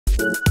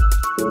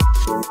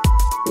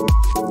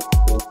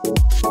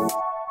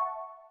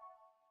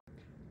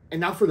And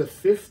now for the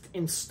fifth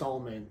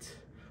installment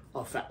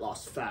of Fat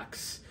Loss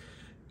Facts,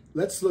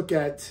 let's look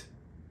at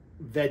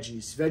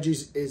veggies.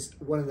 Veggies is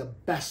one of the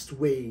best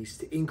ways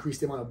to increase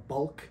the amount of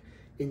bulk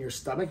in your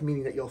stomach,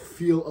 meaning that you'll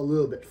feel a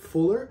little bit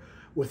fuller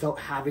without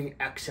having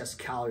excess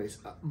calories.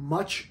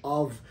 Much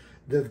of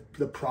the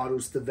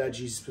produce, the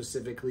veggies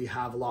specifically,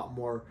 have a lot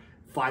more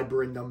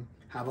fiber in them,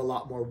 have a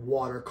lot more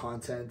water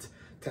content,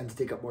 tend to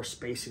take up more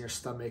space in your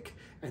stomach.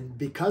 And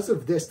because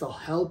of this, they'll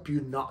help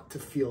you not to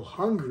feel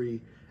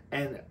hungry.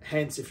 And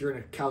hence, if you're in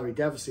a calorie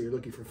deficit, you're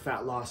looking for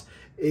fat loss,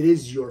 it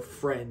is your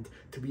friend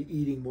to be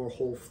eating more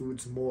whole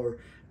foods, more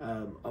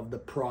of the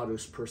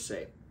produce per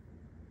se.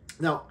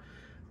 Now,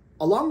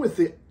 along with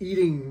the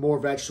eating more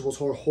vegetables,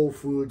 whole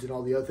foods, and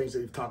all the other things that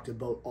we've talked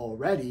about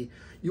already,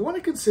 you want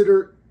to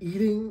consider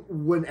eating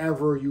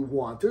whenever you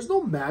want. There's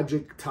no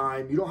magic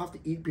time. You don't have to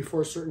eat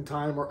before a certain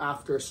time or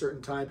after a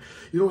certain time.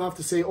 You don't have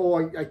to say, oh,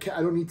 I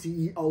don't need to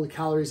eat all the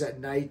calories at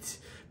night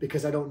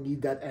because I don't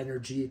need that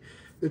energy.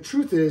 The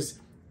truth is,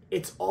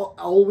 it's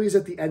always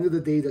at the end of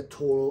the day the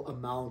total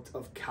amount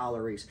of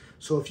calories.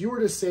 So if you were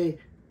to say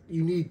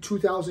you need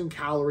 2,000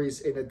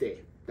 calories in a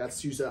day,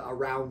 let's use a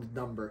round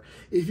number.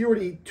 If you were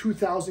to eat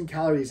 2,000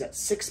 calories at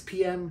 6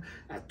 p.m.,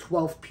 at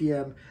 12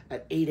 p.m.,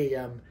 at 8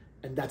 a.m.,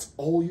 and that's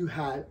all you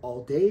had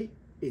all day,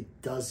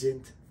 it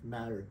doesn't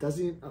matter. It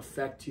doesn't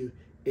affect you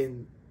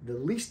in the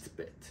least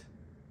bit.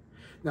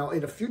 Now,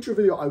 in a future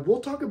video, I will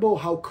talk about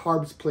how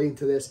carbs play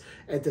into this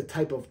and the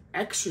type of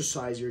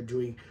exercise you're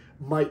doing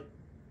might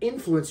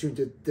influence you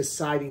into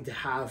deciding to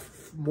have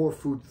more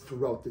food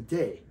throughout the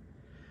day.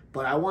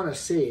 But I want to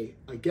say,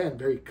 again,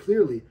 very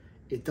clearly,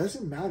 it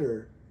doesn't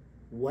matter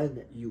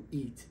when you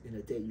eat in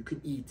a day. You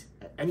can eat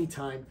at any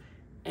time,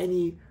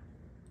 any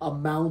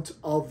amount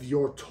of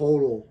your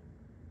total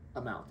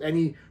amount,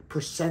 any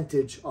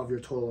percentage of your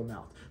total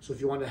amount. So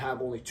if you want to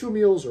have only 2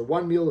 meals or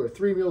 1 meal or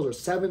 3 meals or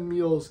 7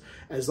 meals,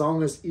 as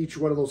long as each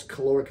one of those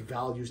caloric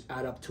values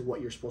add up to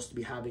what you're supposed to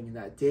be having in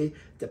that day,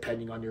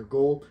 depending on your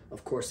goal.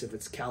 Of course, if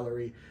it's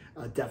calorie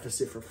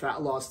deficit for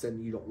fat loss,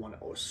 then you don't want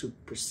to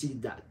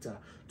supersede that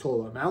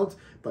total amount.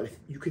 But if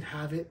you can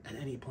have it at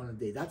any point of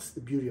the day, that's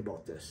the beauty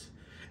about this.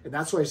 And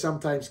that's why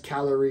sometimes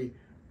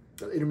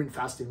intermittent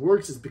fasting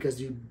works, is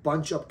because you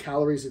bunch up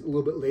calories a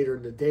little bit later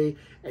in the day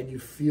and you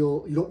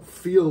don't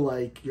feel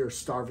like you're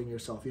starving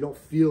yourself. You don't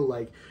feel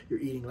like you're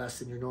eating less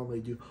than you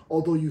normally do,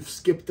 although you've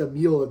skipped a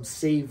meal and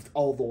saved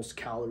all those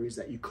calories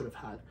that you could have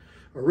had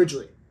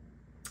originally.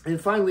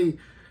 And finally,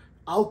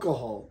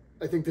 alcohol.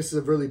 I think this is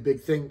a really big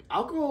thing.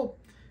 Alcohol,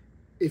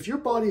 if your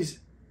body's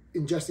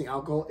ingesting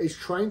alcohol, it's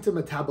trying to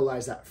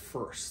metabolize that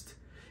first.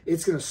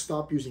 It's going to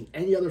stop using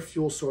any other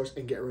fuel source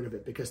and get rid of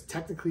it, because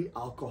technically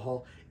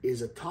alcohol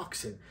is a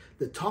toxin.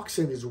 The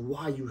toxin is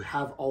why you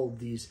have all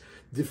these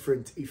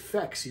different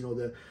effects, you know,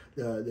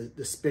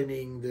 the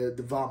spinning,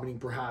 the vomiting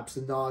perhaps,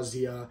 the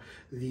nausea,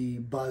 the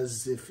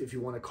buzz, if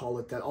you want to call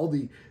it that, all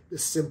the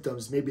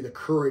symptoms, maybe the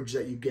courage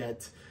that you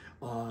get,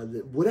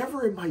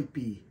 whatever it might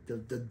be,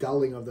 the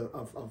dulling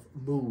of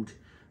mood,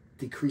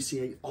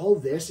 decreasing. All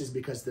this is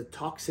because the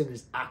toxin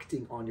is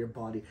acting on your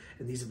body,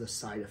 and these are the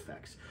side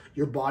effects.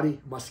 Your body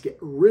must get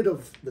rid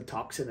of the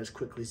toxin as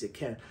quickly as it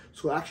can,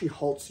 so it actually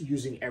halts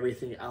using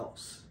everything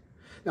else.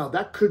 Now,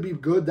 that could be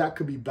good, that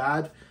could be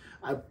bad.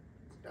 I'm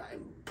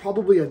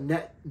probably a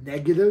net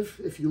negative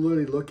if you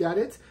literally look at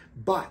it,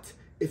 but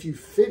if you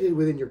fit it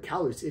within your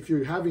calories, if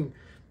you're having,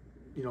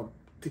 you know,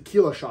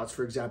 tequila shots,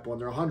 for example,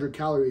 and they're 100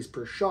 calories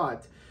per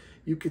shot,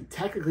 you could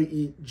technically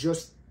eat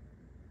just,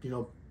 you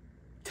know,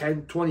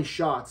 10, 20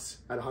 shots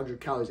at 100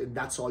 calories, and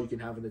that's all you can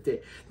have in a day.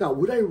 Now,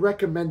 would I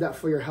recommend that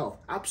for your health?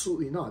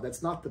 Absolutely not.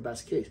 That's not the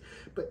best case.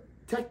 But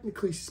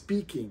technically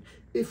speaking,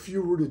 if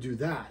you were to do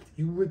that,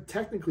 you would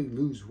technically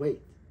lose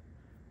weight.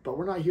 But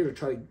we're not here to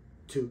try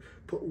to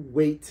put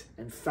weight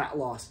and fat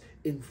loss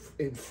in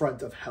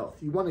front of health.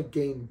 You want to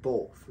gain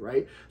both,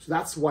 right? So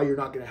that's why you're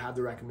not going to have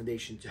the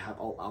recommendation to have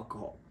all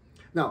alcohol.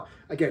 Now,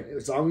 again,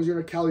 as long as you're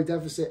in a calorie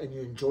deficit and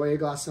you enjoy a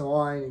glass of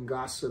wine and a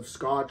glass of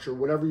scotch or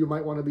whatever you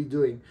might want to be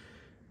doing,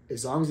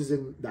 as long as it's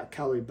in that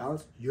calorie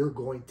balance, you're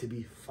going to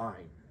be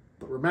fine.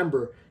 But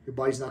remember, your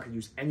body's not going to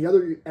use any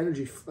other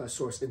energy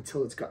source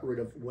until it's got rid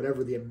of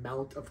whatever the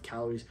amount of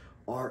calories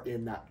are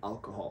in that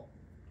alcohol.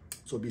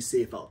 So be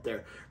safe out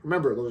there.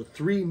 Remember, those are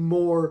 3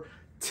 more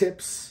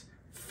tips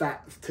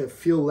to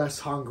feel less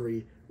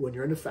hungry when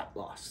you're in the fat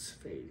loss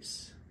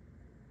phase.